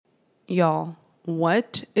Y'all,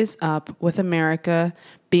 what is up with America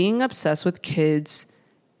being obsessed with kids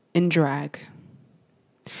in drag?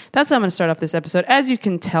 That's how I'm going to start off this episode. As you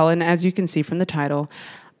can tell and as you can see from the title,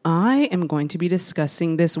 I am going to be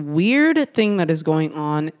discussing this weird thing that is going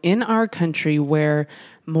on in our country where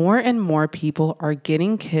more and more people are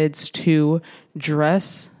getting kids to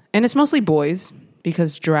dress, and it's mostly boys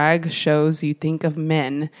because drag shows you think of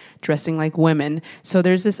men dressing like women. So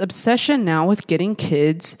there's this obsession now with getting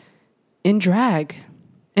kids in drag.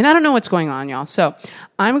 And I don't know what's going on, y'all. So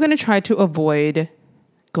I'm going to try to avoid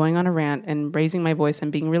going on a rant and raising my voice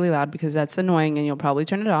and being really loud because that's annoying and you'll probably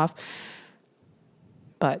turn it off.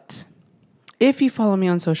 But if you follow me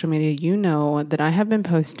on social media, you know that I have been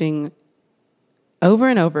posting over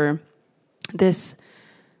and over this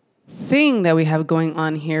thing that we have going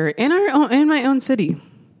on here in my own city.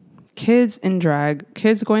 Kids in drag,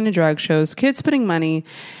 kids going to drag shows, kids putting money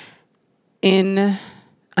in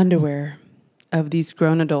underwear of these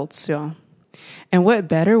grown adults, y'all. And what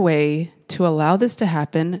better way to allow this to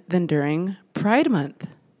happen than during Pride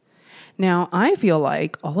Month? Now, I feel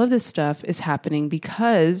like all of this stuff is happening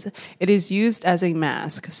because it is used as a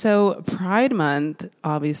mask. So Pride Month,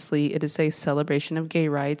 obviously, it is a celebration of gay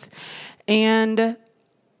rights. And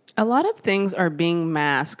a lot of things are being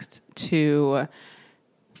masked to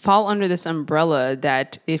fall under this umbrella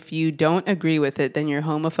that if you don't agree with it, then you're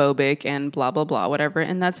homophobic and blah, blah, blah, whatever.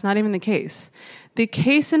 And that's not even the case. The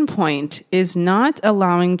case in point is not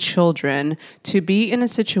allowing children to be in a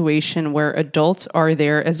situation where adults are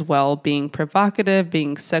there as well, being provocative,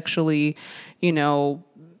 being sexually,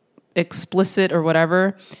 explicit or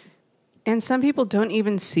whatever. And some people don't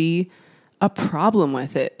even see a problem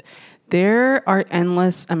with it. There are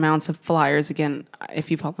endless amounts of flyers. Again,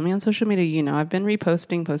 if you follow me on social media, I've been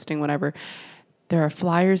reposting, posting, whatever. There are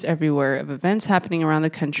flyers everywhere of events happening around the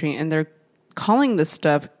country, and they're calling this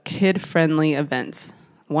stuff kid-friendly events.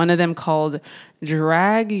 One of them called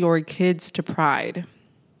Drag Your Kids to Pride.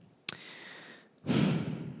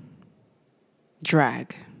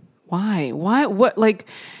 Drag. Why? What? Like,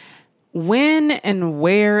 when and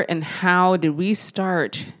where and how did we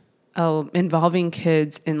start involving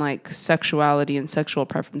kids in like sexuality and sexual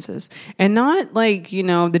preferences? And not like,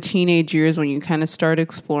 the teenage years when you kind of start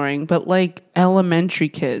exploring, but like elementary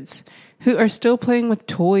kids who are still playing with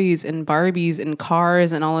toys and Barbies and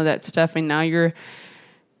cars and all of that stuff. And now you're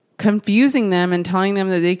confusing them and telling them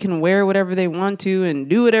that they can wear whatever they want to and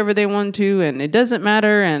do whatever they want to. And it doesn't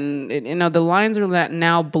matter. And, the lines are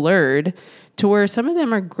now blurred to where some of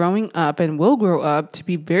them are growing up and will grow up to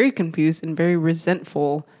be very confused and very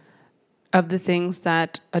resentful of the things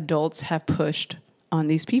that adults have pushed on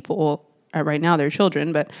these people. Right now, they're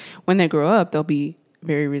children, but when they grow up, they'll be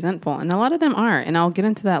very resentful. And a lot of them are, and I'll get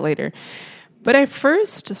into that later. But I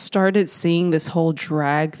first started seeing this whole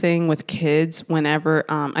drag thing with kids whenever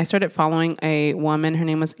I started following a woman. Her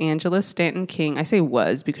name was Angela Stanton King. I say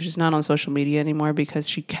was because she's not on social media anymore because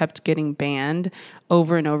she kept getting banned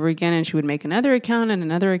over and over again. And she would make another account and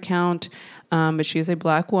another account. But she is a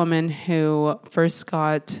black woman who first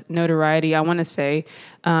got notoriety, I want to say,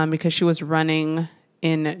 because she was running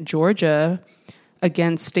in Georgia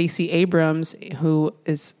against Stacey Abrams, who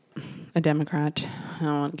is a Democrat. I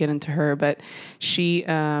don't want to get into her, but she,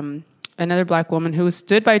 another black woman who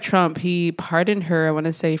stood by Trump, he pardoned her, I want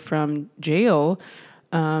to say, from jail,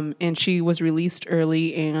 and she was released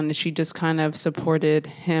early, and she just kind of supported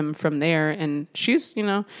him from there. And she's,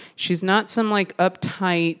 she's not some like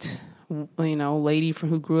uptight, lady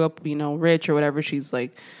who grew up, rich or whatever. She's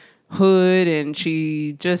like hood, and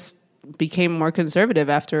she just became more conservative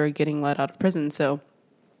after getting let out of prison. So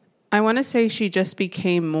I want to say she just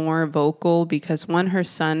became more vocal because her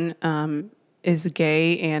son is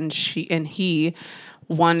gay, and he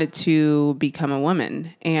wanted to become a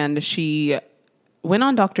woman, and she went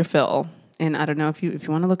on Dr. Phil. And I don't know if you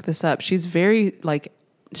want to look this up. She's very like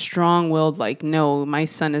strong-willed, like, no, my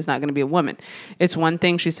son is not going to be a woman. It's one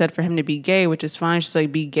thing, she said, for him to be gay, which is fine. She's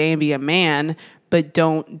like, be gay and be a man, but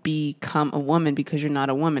don't become a woman because you're not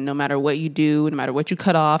a woman. No matter what you do, no matter what you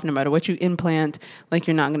cut off, no matter what you implant, like,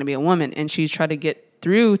 you're not going to be a woman. And she's tried to get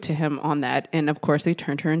through to him on that. And of course, they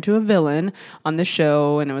turned her into a villain on the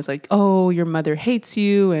show. And it was like, oh, your mother hates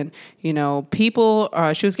you. And, people,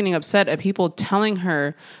 she was getting upset at people telling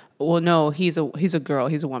her, well, no, he's a girl,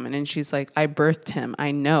 he's a woman. And she's like, I birthed him.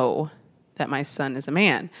 I know that my son is a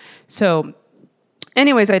man. So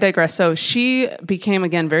anyways, I digress. So she became,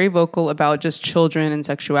 again, very vocal about just children and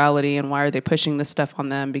sexuality and why are they pushing this stuff on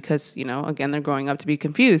them because, again, they're growing up to be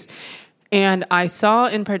confused. And I saw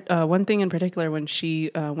one thing in particular when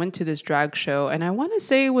she went to this drag show, and I want to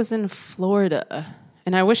say it was in Florida.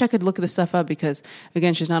 And I wish I could look this stuff up because,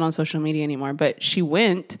 again, she's not on social media anymore. But she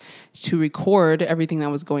went to record everything that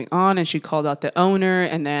was going on, and she called out the owner.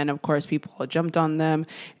 And then, of course, people jumped on them,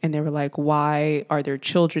 and they were like, why are there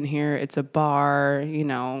children here? It's a bar, you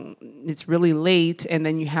know, it's really late. And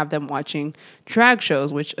then you have them watching drag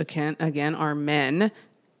shows, which, again, are men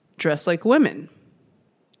dressed like women.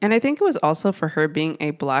 And I think it was also for her being a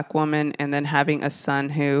black woman and then having a son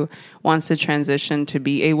who wants to transition to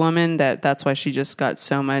be a woman, that's why she just got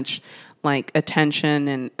so much like attention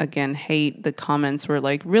and, again, hate. The comments were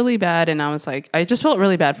like really bad. And I was like, I just felt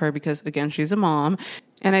really bad for her because, again, she's a mom.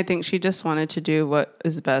 And I think she just wanted to do what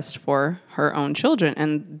is best for her own children.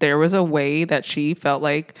 And there was a way that she felt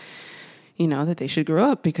like, you know, that they should grow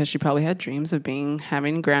up because she probably had dreams of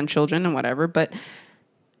having grandchildren and whatever. But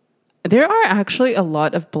there are actually a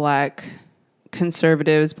lot of black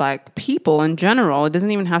conservatives, black people in general. It doesn't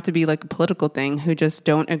even have to be like a political thing, who just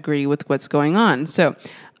don't agree with what's going on. So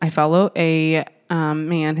I follow a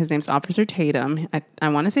man. His name's Officer Tatum. I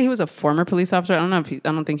want to say he was a former police officer. I don't know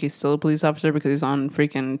I don't think he's still a police officer because he's on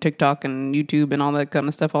freaking TikTok and YouTube and all that kind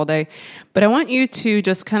of stuff all day. But I want you to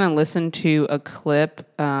just kind of listen to a clip.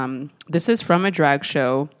 This is from a drag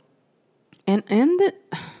show. And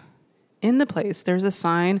in the place, there's a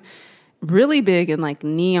sign really big in like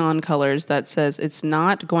neon colors that says it's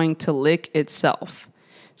not going to lick itself.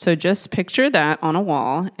 So just picture that on a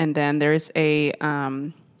wall. And then there's a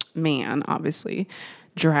man, obviously,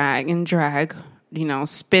 drag, you know,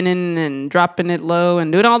 spinning and dropping it low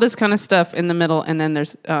and doing all this kind of stuff in the middle. And then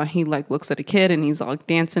there's he like looks at a kid and he's like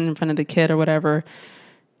dancing in front of the kid or whatever.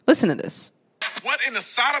 Listen to this. What in the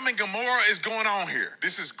Sodom and Gomorrah is going on here?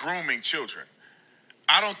 This is grooming children.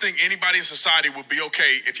 I don't think anybody in society would be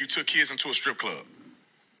okay if you took kids into a strip club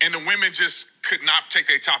and the women just could not take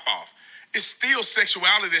their top off. It's still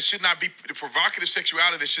sexuality that should not be, the provocative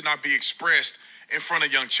sexuality that should not be expressed in front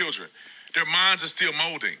of young children. Their minds are still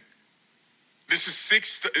molding. This is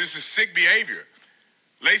sick behavior.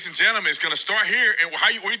 Ladies and gentlemen, it's going to start here. And where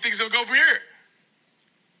do you think it's going to go from here?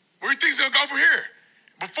 Where do you think it's going to go from here?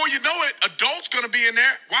 Before you know it, adults going to be in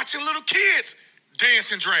there watching little kids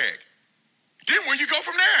dance and drag. Then where you go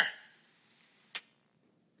from there?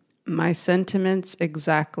 My sentiments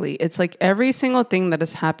exactly. It's like every single thing that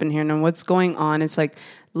has happened here and what's going on, it's like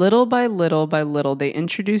little by little by little, they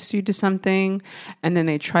introduce you to something and then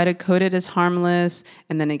they try to code it as harmless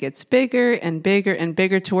and then it gets bigger and bigger and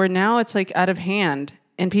bigger to where now it's like out of hand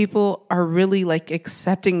and people are really like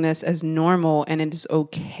accepting this as normal and it is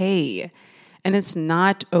okay. And it's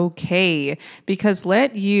not okay because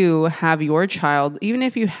let you have your child, even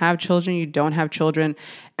if you have children, you don't have children,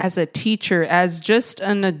 as a teacher, as just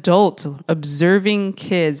an adult observing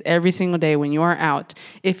kids every single day when you are out.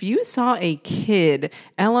 If you saw a kid,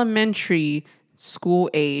 elementary school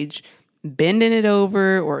age, bending it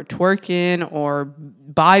over or twerking or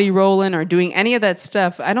body rolling or doing any of that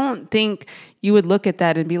stuff, I don't think you would look at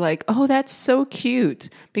that and be like, oh, that's so cute,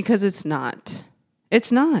 because it's not.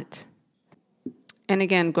 It's not. And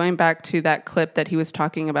again, going back to that clip that he was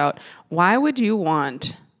talking about, why would you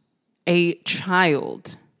want a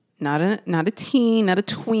child, not a teen, not a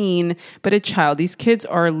tween, but a child? These kids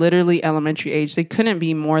are literally elementary age. They couldn't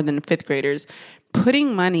be more than fifth graders.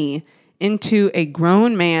 Putting money into a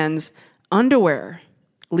grown man's underwear,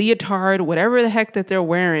 leotard, whatever the heck that they're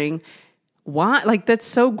wearing. Why? Like, that's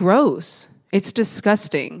so gross. It's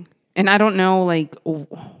disgusting. And I don't know, like,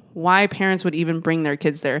 why parents would even bring their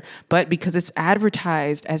kids there, but because it's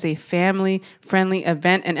advertised as a family-friendly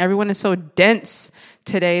event and everyone is so dense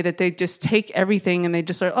today that they just take everything and they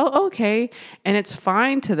just are, oh, okay, and it's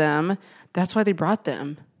fine to them. That's why they brought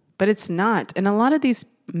them, but it's not. And a lot of these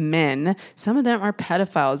men, some of them are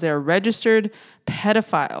pedophiles. They're registered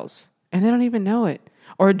pedophiles, and they don't even know it.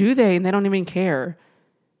 Or do they, and they don't even care.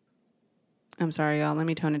 I'm sorry, y'all. Let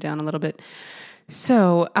me tone it down a little bit.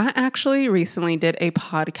 So I actually recently did a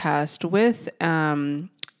podcast with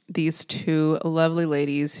these two lovely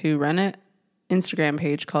ladies who run an Instagram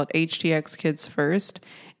page called HTX Kids First.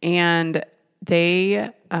 And they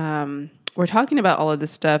were talking about all of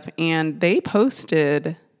this stuff. And they've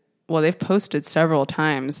posted several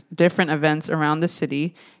times different events around the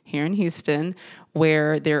city here in Houston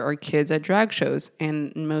where there are kids at drag shows.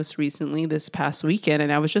 And most recently this past weekend,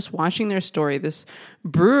 and I was just watching their story, this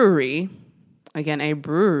brewery, again, a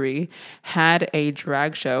brewery, had a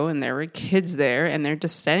drag show and there were kids there and they're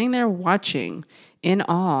just sitting there watching in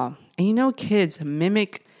awe. And you know, kids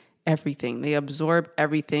mimic everything. They absorb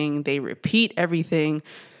everything. They repeat everything.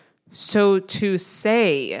 So to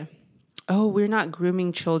say, oh, we're not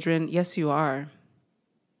grooming children. Yes, you are.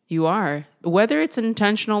 You are. Whether it's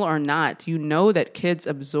intentional or not, you know that kids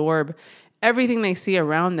absorb everything they see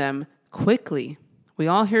around them quickly. We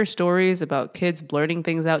all hear stories about kids blurting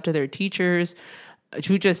things out to their teachers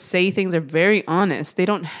who just say things are very honest. They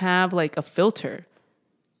don't have like a filter.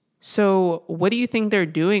 So what do you think they're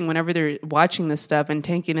doing whenever they're watching this stuff and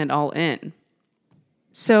taking it all in?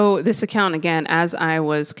 So this account, again, as I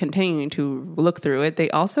was continuing to look through it, they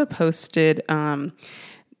also posted,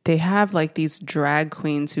 they have like these drag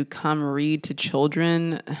queens who come read to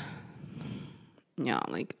children. Yeah,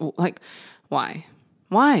 like why?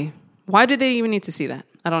 Why do they even need to see that?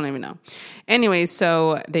 I don't even know. Anyway,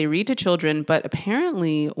 so they read to children, but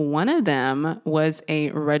apparently one of them was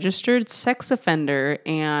a registered sex offender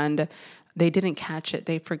and they didn't catch it.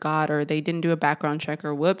 They forgot or they didn't do a background check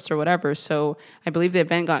or whoops or whatever. So I believe the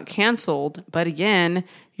event got canceled. But again,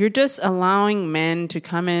 you're just allowing men to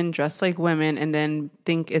come in dressed like women and then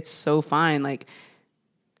think it's so fine. Like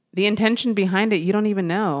the intention behind it, you don't even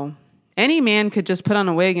know. Any man could just put on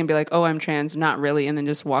a wig and be like, oh, I'm trans, not really, and then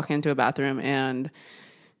just walk into a bathroom and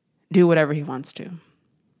do whatever he wants to.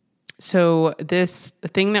 So this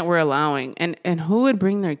thing that we're allowing, and who would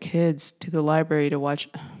bring their kids to the library to watch?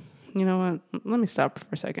 You know what? Let me stop for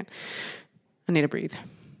a second. I need to breathe.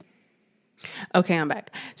 Okay, I'm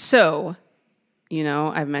back. So, you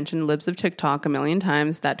know, I've mentioned Libs of TikTok a million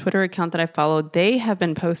times. That Twitter account that I followed, they have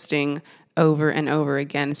been posting over and over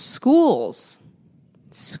again. Schools,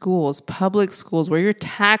 public schools, where your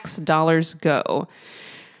tax dollars go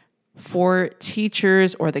for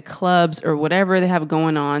teachers or the clubs or whatever they have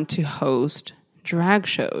going on to host drag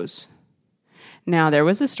shows. Now, there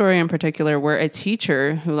was a story in particular where a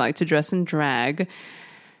teacher who liked to dress in drag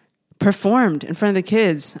performed in front of the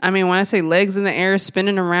kids. I mean, when I say legs in the air,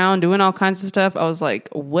 spinning around, doing all kinds of stuff, I was like,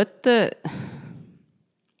 what the?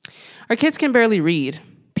 Our kids can barely read.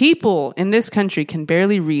 People in this country can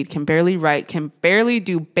barely read, can barely write, can barely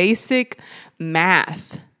do basic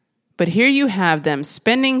math. But here you have them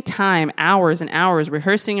spending time, hours and hours,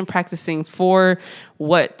 rehearsing and practicing for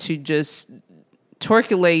what? To just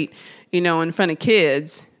torculate, you know, in front of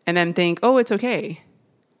kids and then think, oh, it's okay.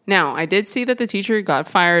 Now, I did see that the teacher got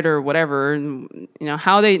fired or whatever. You know,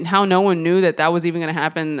 how no one knew that was even going to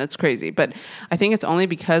happen, that's crazy. But I think it's only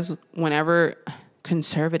because whenever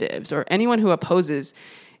conservatives or anyone who opposes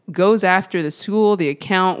goes after the school, the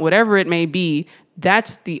account, whatever it may be,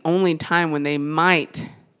 that's the only time when they might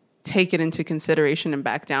take it into consideration and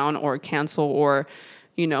back down or cancel or,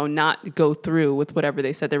 you know, not go through with whatever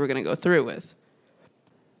they said they were going to go through with.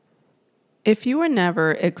 If you were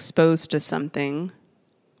never exposed to something,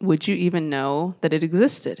 would you even know that it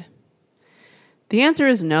existed? The answer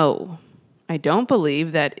is no. I don't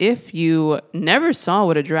believe that if you never saw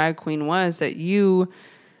what a drag queen was, that you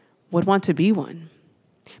would want to be one.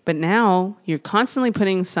 But now you're constantly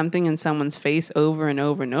putting something in someone's face over and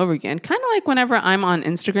over and over again. Kind of like whenever I'm on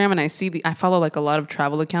Instagram and I follow like a lot of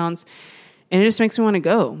travel accounts and it just makes me want to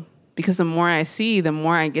go because the more I see, the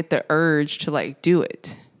more I get the urge to like do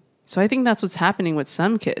it. So I think that's what's happening with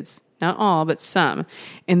some kids, not all, but some.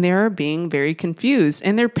 And they're being very confused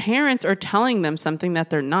and their parents are telling them something that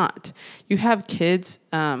they're not. You have kids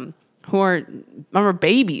who are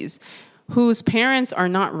babies whose parents are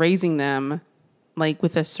not raising them like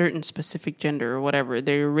with a certain specific gender or whatever.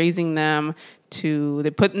 They're raising them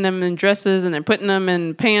they're putting them in dresses and they're putting them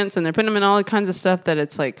in pants and they're putting them in all kinds of stuff that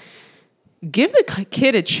it's like, give the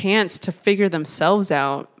kid a chance to figure themselves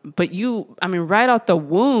out. But right out the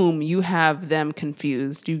womb, you have them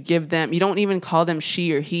confused. You don't even call them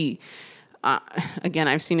she or he. Again,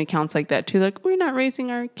 I've seen accounts like that too. Like, we're not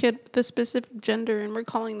raising our kid with a specific gender and we're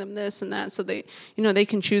calling them this and that. So they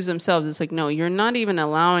can choose themselves. It's like, no, you're not even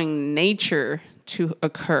allowing nature to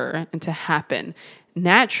occur and to happen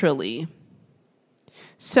naturally.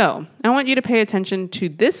 So I want you to pay attention to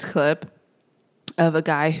this clip of a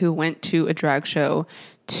guy who went to a drag show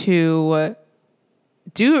to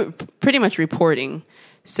do pretty much reporting.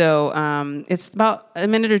 So it's about a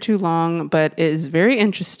minute or two long, but it is very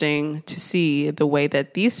interesting to see the way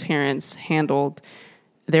that these parents handled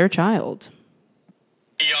their child.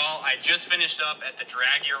 Hey y'all, I just finished up at the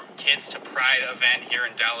Drag Your Kids to Pride event here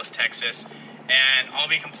in Dallas, Texas. And I'll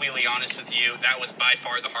be completely honest with you, that was by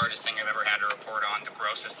far the hardest thing I've ever had to report on, the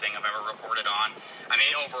grossest thing I've ever reported on. I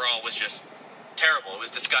mean, overall, it was just terrible. It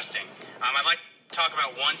was disgusting. I'd like to talk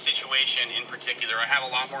about one situation in particular. I have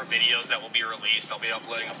a lot more videos that will be released. I'll be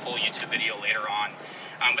uploading a full YouTube video later on.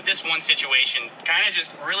 But this one situation kind of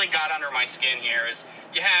just really got under my skin here. Is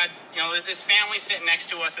you had, this family sitting next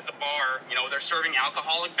to us at the bar. They're serving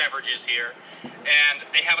alcoholic beverages here. And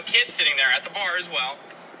they have a kid sitting there at the bar as well.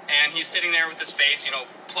 And he's sitting there with his face,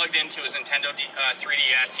 plugged into his Nintendo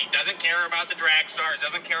 3DS. He doesn't care about the drag stars,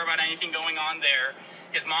 doesn't care about anything going on there.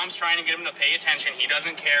 His mom's trying to get him to pay attention. He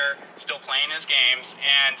doesn't care, still playing his games.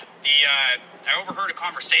 And I overheard a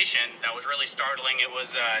conversation that was really startling. It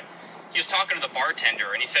was, he was talking to the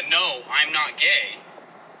bartender, and he said, "No, I'm not gay."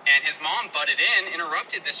 And his mom butted in,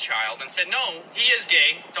 interrupted this child, and said, "No, he is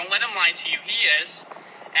gay. Don't let him lie to you. He is."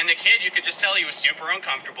 And the kid, you could just tell he was super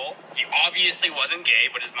uncomfortable. He obviously wasn't gay,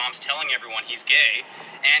 but his mom's telling everyone he's gay.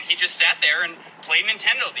 And he just sat there and played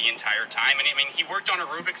Nintendo the entire time. And I mean, he worked on a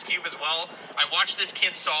Rubik's Cube as well. I watched this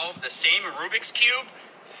kid solve the same Rubik's Cube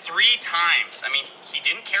 3 times. I mean, he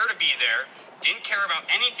didn't care to be there, didn't care about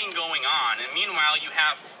anything going on. And meanwhile, you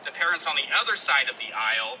have the parents on the other side of the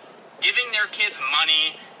aisle giving their kids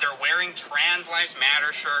money. They're wearing Trans Lives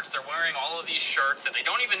Matter shirts. They're wearing all of these shirts that they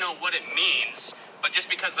don't even know what it means, but just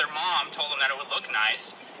because their mom told them that it would look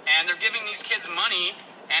nice, and they're giving these kids money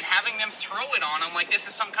and having them throw it on them like this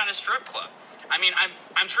is some kind of strip club. I mean,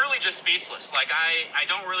 I'm truly just speechless. Like, I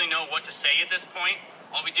don't really know what to say at this point.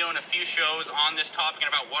 I'll be doing a few shows on this topic and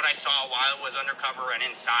about what I saw while it was undercover and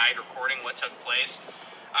inside recording what took place.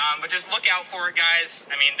 But just look out for it, guys.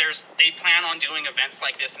 I mean, they plan on doing events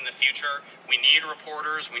like this in the future. We need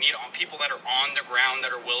reporters. We need people that are on the ground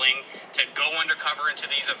that are willing to go undercover into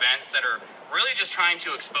these events that are really just trying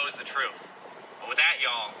to expose the truth. But with that,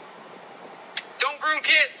 y'all, don't groom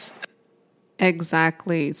kids.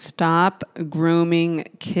 Exactly. Stop grooming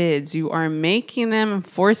kids. You are making them,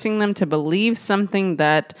 forcing them to believe something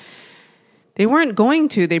that they weren't going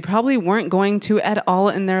to. They probably weren't going to at all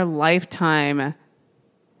in their lifetime.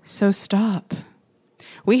 So stop.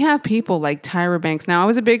 We have people like Tyra Banks. Now, I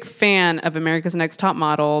was a big fan of America's Next Top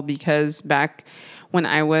Model because back when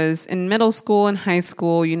I was in middle school and high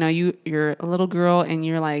school, you know, you're a little girl and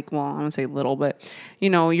you're like, well, I don't say little, but,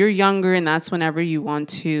 you know, you're younger and that's whenever you want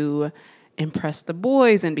to impress the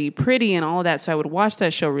boys and be pretty and all of that. So I would watch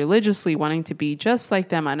that show religiously, wanting to be just like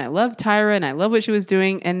them. And I love Tyra and I love what she was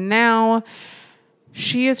doing. And now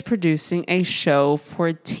she is producing a show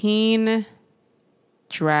for teen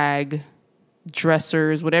drag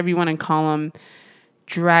dressers, whatever you want to call them,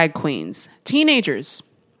 drag queens, teenagers.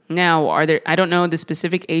 Now, I don't know the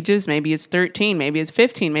specific ages. Maybe it's 13, maybe it's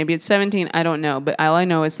 15, maybe it's 17. I don't know. But all I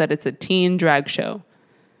know is that it's a teen drag show.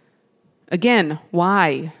 Again,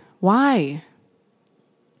 why? Why?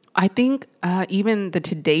 I think even the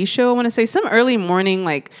Today Show, I want to say some early morning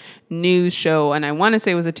like news show, and I want to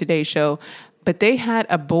say it was a Today Show, but they had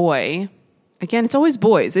a boy. Again, it's always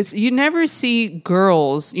boys. You never see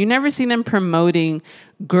girls. You never see them promoting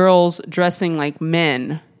girls dressing like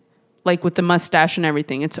men, like with the mustache and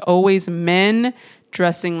everything. It's always men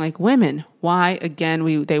dressing like women. Why?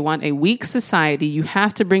 Again, they want a weak society. You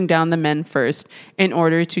have to bring down the men first in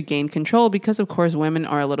order to gain control because, of course, women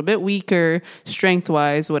are a little bit weaker,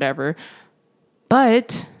 strength-wise, whatever.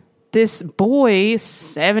 But this boy,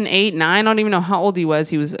 7, 8, 9, I don't even know how old he was.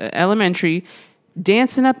 He was elementary,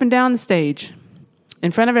 dancing up and down the stage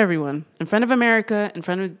in front of everyone, in front of America, in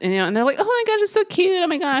front of, and they're like, "Oh my gosh, it's so cute. Oh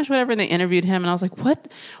my gosh," whatever. And they interviewed him and I was like,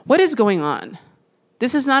 what is going on?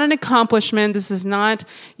 This is not an accomplishment. This is not,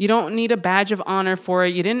 you don't need a badge of honor for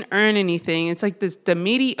it. You didn't earn anything. It's like the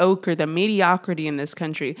mediocrity in this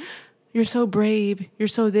country. You're so brave. You're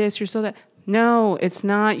so this, you're so that. No, it's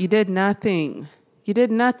not. You did nothing. You did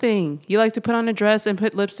nothing. You like to put on a dress and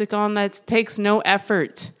put lipstick on. That takes no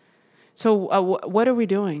effort. So what are we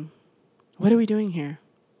doing? What are we doing here?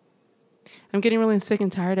 I'm getting really sick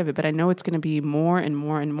and tired of it, but I know it's going to be more and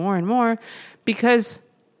more and more and more because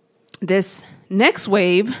this next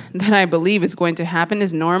wave that I believe is going to happen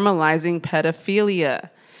is normalizing pedophilia.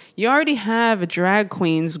 You already have drag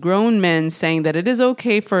queens, grown men saying that it is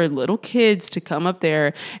okay for little kids to come up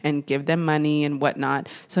there and give them money and whatnot.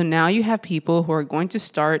 So now you have people who are going to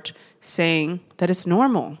start saying that it's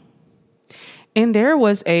normal. And there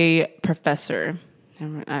was a professor,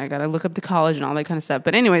 I got to look up the college and all that kind of stuff.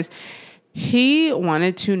 But anyways, he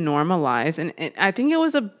wanted to normalize, and I think it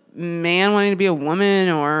was a man wanting to be a woman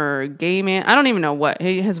or a gay man. I don't even know what.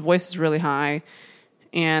 His voice is really high.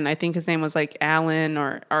 And I think his name was like Alan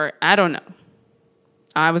or I don't know.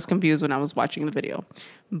 I was confused when I was watching the video.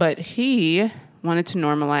 But he wanted to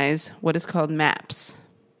normalize what is called MAPS.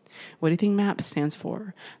 What do you think MAPS stands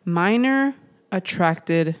for? Minor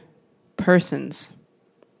Attracted Persons.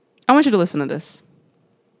 I want you to listen to this.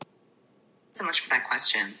 So much for that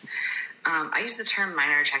question. I use the term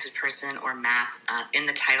minor attracted person or MAP in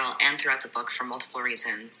the title and throughout the book for multiple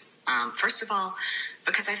reasons. First of all,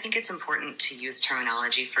 because I think it's important to use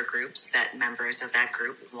terminology for groups that members of that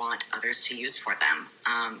group want others to use for them.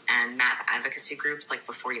 And MAP advocacy groups like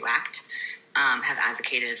Before You Act have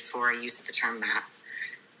advocated for use of the term MAP.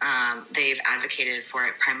 They've advocated for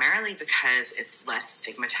it primarily because it's less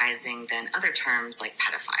stigmatizing than other terms like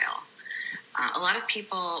pedophile. A lot of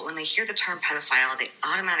people, when they hear the term pedophile, they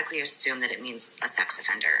automatically assume that it means a sex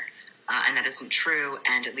offender. And that isn't true,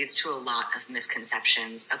 and it leads to a lot of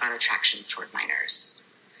misconceptions about attractions toward minors.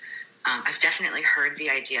 I've definitely heard the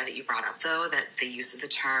idea that you brought up, though, that the use of the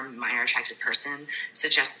term minor attracted person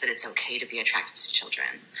suggests that it's okay to be attracted to children.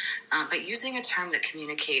 But using a term that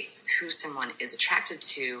communicates who someone is attracted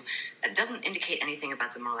to doesn't indicate anything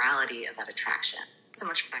about the morality of that attraction. So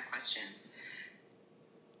much for that question.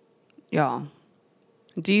 Y'all,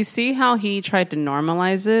 do you see how he tried to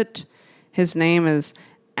normalize it? His name is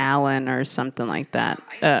Alan or something like that.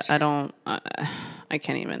 I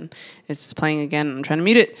can't even. It's just playing again. I'm trying to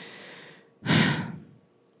mute it.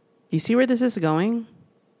 You see where this is going?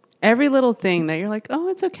 Every little thing that you're like, oh,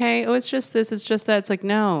 it's okay. Oh, it's just this. It's just that. It's like,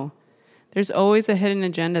 no. There's always a hidden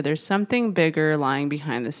agenda. There's something bigger lying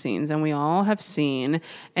behind the scenes. And we all have seen,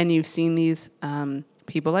 and you've seen these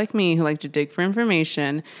people like me who like to dig for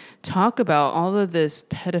information, talk about all of this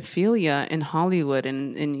pedophilia in Hollywood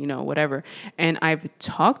and you know, whatever. And I've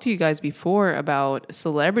talked to you guys before about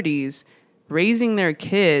celebrities raising their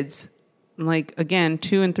kids, like, again,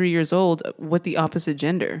 2 and 3 years old, with the opposite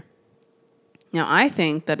gender. Now, I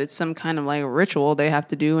think that it's some kind of like ritual they have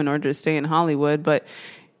to do in order to stay in Hollywood, but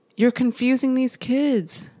you're confusing these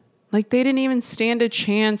kids. Like, they didn't even stand a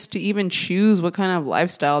chance to even choose what kind of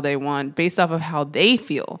lifestyle they want based off of how they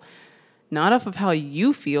feel, not off of how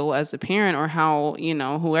you feel as a parent or how, you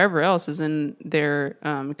know, whoever else is in their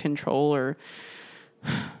control or...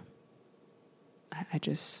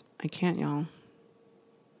 I can't, y'all.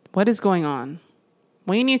 What is going on?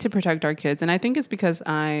 We need to protect our kids. And I think it's because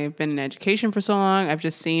I've been in education for so long. I've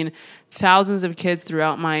just seen thousands of kids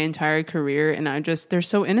throughout my entire career, and they're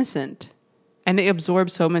so innocent. And they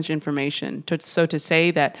absorb so much information. So to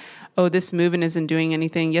say that, oh, this movement isn't doing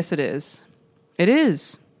anything, yes, it is. It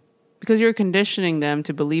is. Because you're conditioning them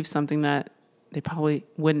to believe something that they probably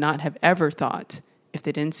would not have ever thought if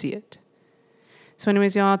they didn't see it. So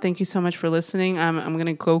anyways, y'all, thank you so much for listening. I'm going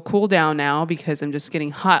to go cool down now because I'm just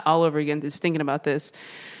getting hot all over again just thinking about this.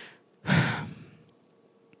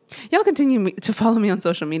 Y'all continue to follow me on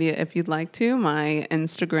social media if you'd like to. My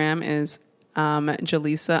Instagram is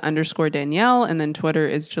Jaleesa_Danielle, and then Twitter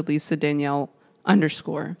is Jaleesa_Danielle_.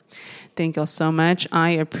 Thank y'all so much.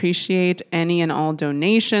 I appreciate any and all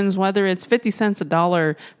donations, whether it's 50 cents,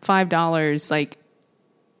 $1, $5, like,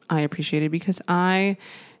 I appreciate it because I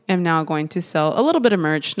am now going to sell a little bit of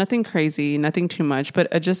merch, nothing crazy, nothing too much,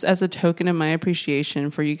 but just as a token of my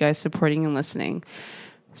appreciation for you guys supporting and listening.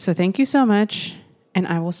 So thank you so much, and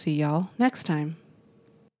I will see y'all next time.